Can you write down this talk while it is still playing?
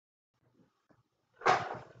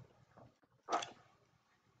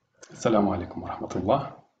Assalamu alaikum wa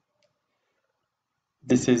rahmatullah.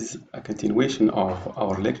 This is a continuation of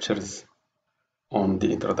our lectures on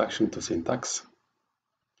the introduction to syntax.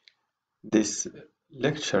 This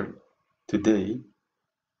lecture today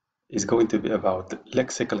is going to be about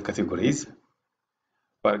lexical categories.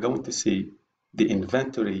 We are going to see the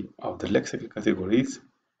inventory of the lexical categories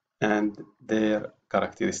and their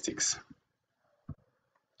characteristics.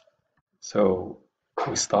 So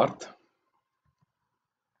we start.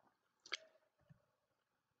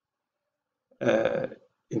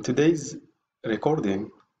 In today's recording,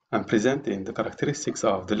 I'm presenting the characteristics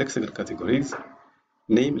of the lexical categories,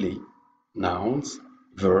 namely nouns,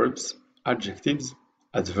 verbs, adjectives,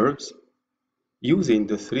 adverbs, using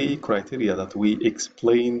the three criteria that we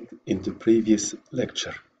explained in the previous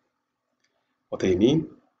lecture. What I mean,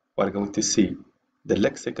 we're going to see the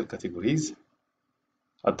lexical categories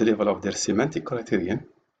at the level of their semantic criterion,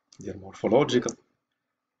 their morphological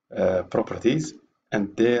properties,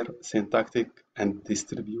 and their syntactic and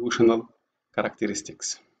distributional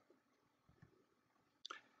characteristics.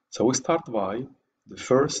 So we start by the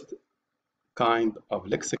first kind of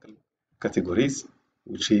lexical categories,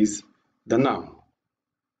 which is the noun.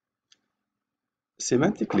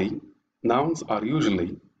 Semantically, nouns are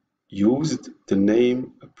usually used to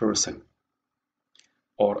name a person,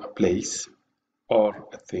 or a place, or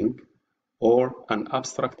a thing, or an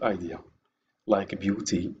abstract idea, like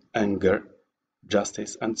beauty, anger,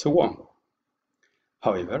 justice, and so on.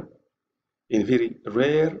 However, in very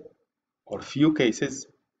rare or few cases,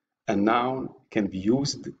 a noun can be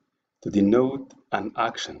used to denote an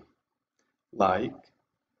action, like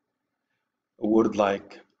a word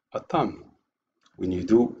like a thumb, when you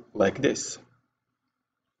do like this.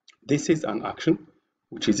 This is an action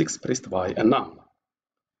which is expressed by a noun.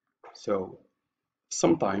 So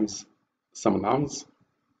sometimes some nouns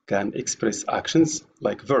can express actions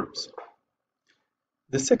like verbs.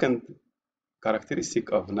 The second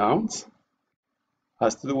characteristic of nouns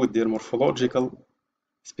has to do with their morphological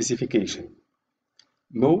specification.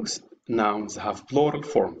 Most nouns have plural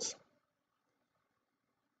forms.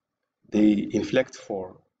 They inflect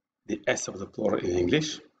for the S of the plural in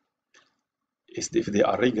English. If they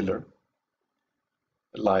are regular,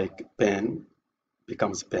 like pen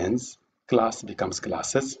becomes pens, class becomes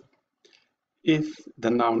classes. If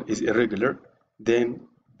the noun is irregular, then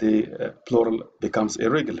the plural becomes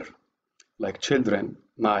irregular, like children,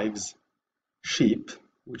 knives, sheep,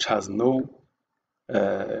 which has no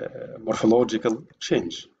morphological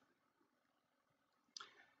change.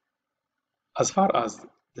 As far as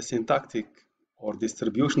the syntactic or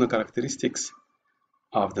distributional characteristics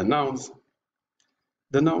of the nouns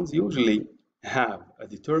usually have a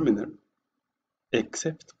determiner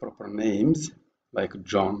except proper names like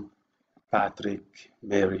John, Patrick,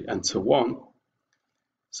 Mary, and so on.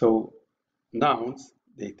 So nouns,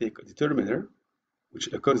 they take a determiner which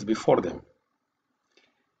occurs before them.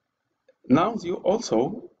 Nouns you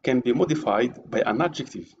also can be modified by an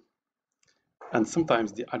adjective, and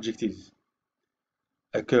sometimes the adjective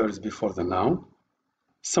occurs before the noun,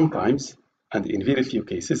 sometimes, and in very few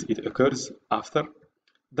cases, it occurs after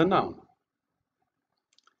the noun.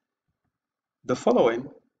 The following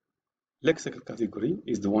lexical category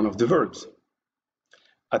is the one of the verbs.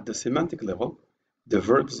 At the semantic level, the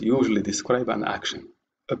verbs usually describe an action,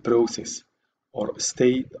 a process, or a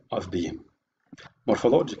state of being.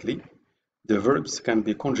 Morphologically, the verbs can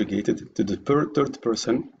be conjugated to the third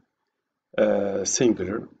person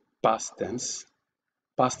singular, past tense,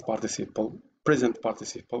 past participle, present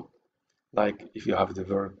participle. Like if you have the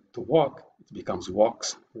verb to walk, it becomes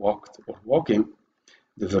walks, walked, or walking.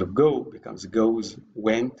 The verb go becomes goes,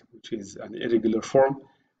 went, which is an irregular form,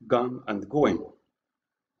 gone, and going.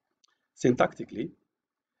 Syntactically,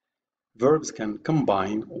 verbs can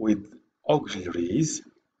combine with auxiliaries.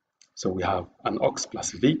 So we have an aux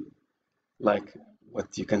plus v, like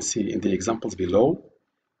what you can see in the examples below: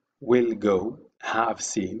 will go, have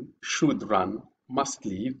seen, should run, must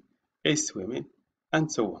leave, is swimming,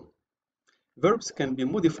 and so on. Verbs can be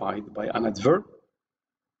modified by an adverb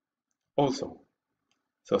also.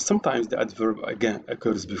 So sometimes the adverb again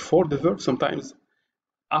occurs before the verb, sometimes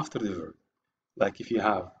after the verb. Like if you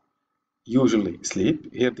have usually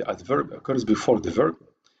sleep, here the adverb occurs before the verb.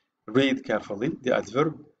 Read carefully, the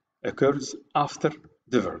adverb occurs after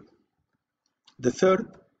the verb. The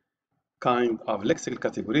third kind of lexical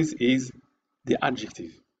categories is the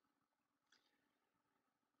adjective.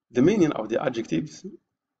 The meaning of the adjectives,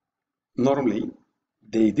 normally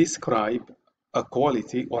they describe a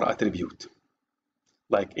quality or attribute,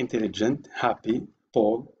 like intelligent, happy,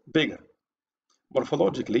 tall, bigger.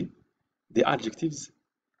 Morphologically, the adjectives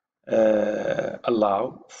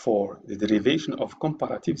allow for the derivation of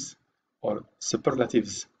comparatives or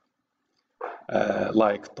superlatives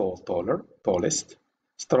like tall, taller, tallest,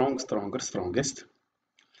 strong, stronger, strongest.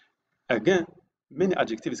 Again, many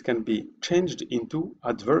adjectives can be changed into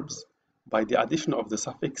adverbs by the addition of the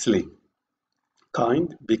suffix "ly".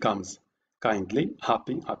 Kind becomes kindly,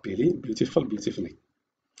 happy, happily, beautiful, beautifully.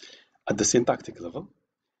 At the syntactic level,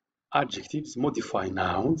 adjectives modify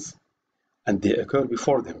nouns and they occur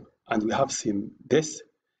before them. And we have seen this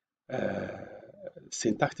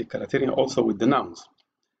syntactic criterion also with the nouns.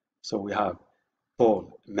 So we have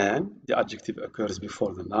tall, man, the adjective occurs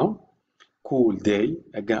before the noun. Cool day,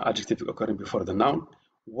 again, adjective occurring before the noun.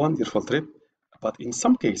 Wonderful trip, but in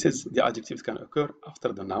some cases, the adjectives can occur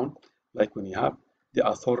after the noun, like when you have the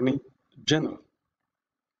attorney general.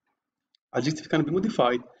 Adjectives can be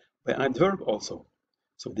modified by an adverb also.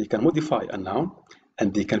 So they can modify a noun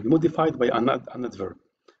and they can be modified by an adverb,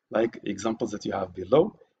 like examples that you have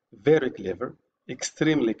below: very clever,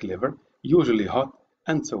 extremely clever, usually hot,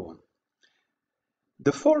 and so on.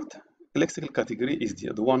 The fourth lexical category is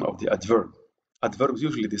the one of the adverb. Adverbs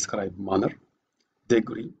usually describe manner,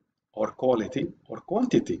 degree, or quality, or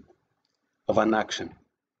quantity of an action,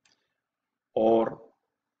 or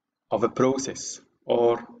of a process,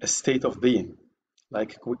 or a state of being,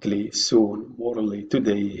 like quickly, soon, morally,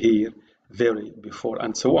 today, here, very, before,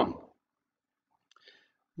 and so on.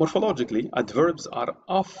 Morphologically, adverbs are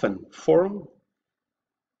often formed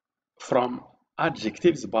from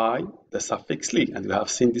adjectives by the suffix "ly", and we have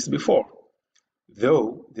seen this before.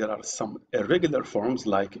 Though there are some irregular forms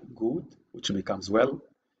like good, which becomes well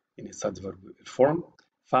in its adverb form,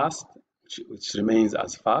 fast, which remains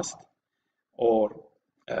as fast, or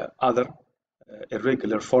other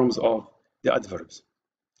irregular forms of the adverbs.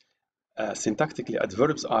 Syntactically,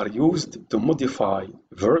 adverbs are used to modify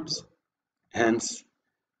verbs, hence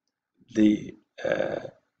the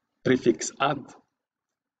prefix "ad"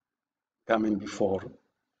 coming before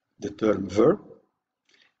the term verb.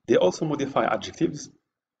 They also modify adjectives,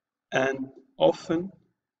 and often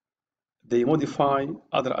they modify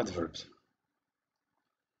other adverbs.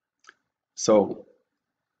 So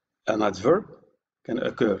an adverb can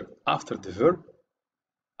occur after the verb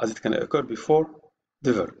as it can occur before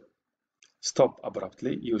the verb. Stop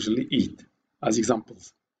abruptly, usually eat, as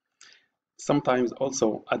examples. Sometimes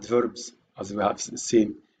also adverbs, as we have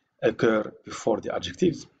seen, occur before the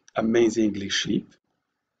adjectives. Amazingly cheap,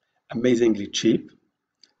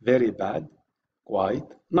 very bad, quite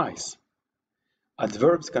nice.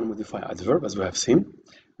 Adverbs can modify adverb, as we have seen,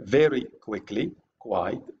 very quickly,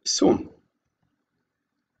 quite soon.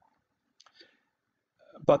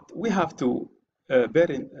 But we have to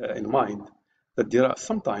bear in mind that there are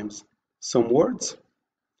sometimes some words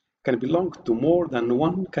can belong to more than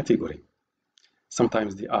one category.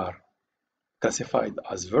 Sometimes they are classified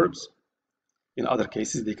as verbs. In other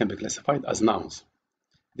cases, they can be classified as nouns.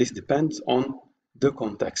 This depends on the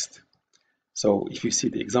context. So if you see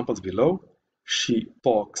the examples below, she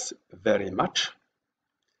talks very much.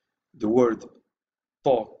 The word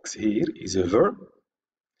talks here is a verb.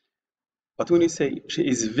 But when you say she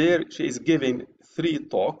is giving 3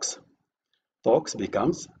 talks, talks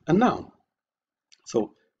becomes a noun.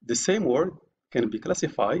 So the same word can be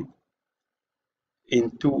classified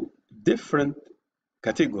into different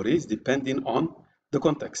categories depending on the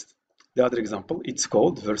context. The other example, it's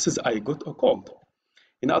cold versus I got a cold.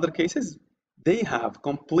 In other cases, they have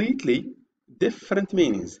completely different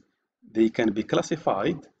meanings. They can be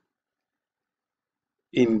classified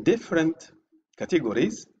in different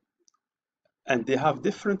categories and they have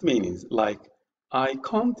different meanings, like I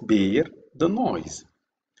can't bear the noise.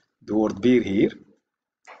 The word bear here,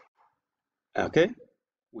 okay,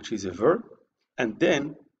 which is a verb, and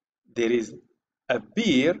then there is a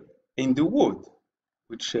bear in the wood,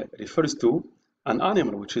 which refers to an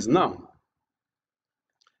animal, which is noun.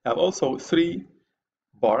 I have also 3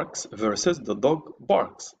 barks versus the dog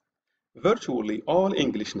barks. Virtually all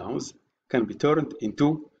English nouns can be turned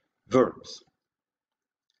into verbs.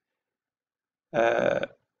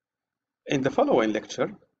 In the following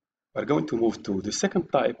lecture, we're going to move to the second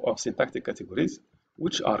type of syntactic categories,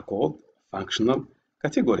 which are called functional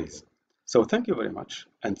categories. So thank you very much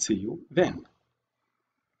and see you then.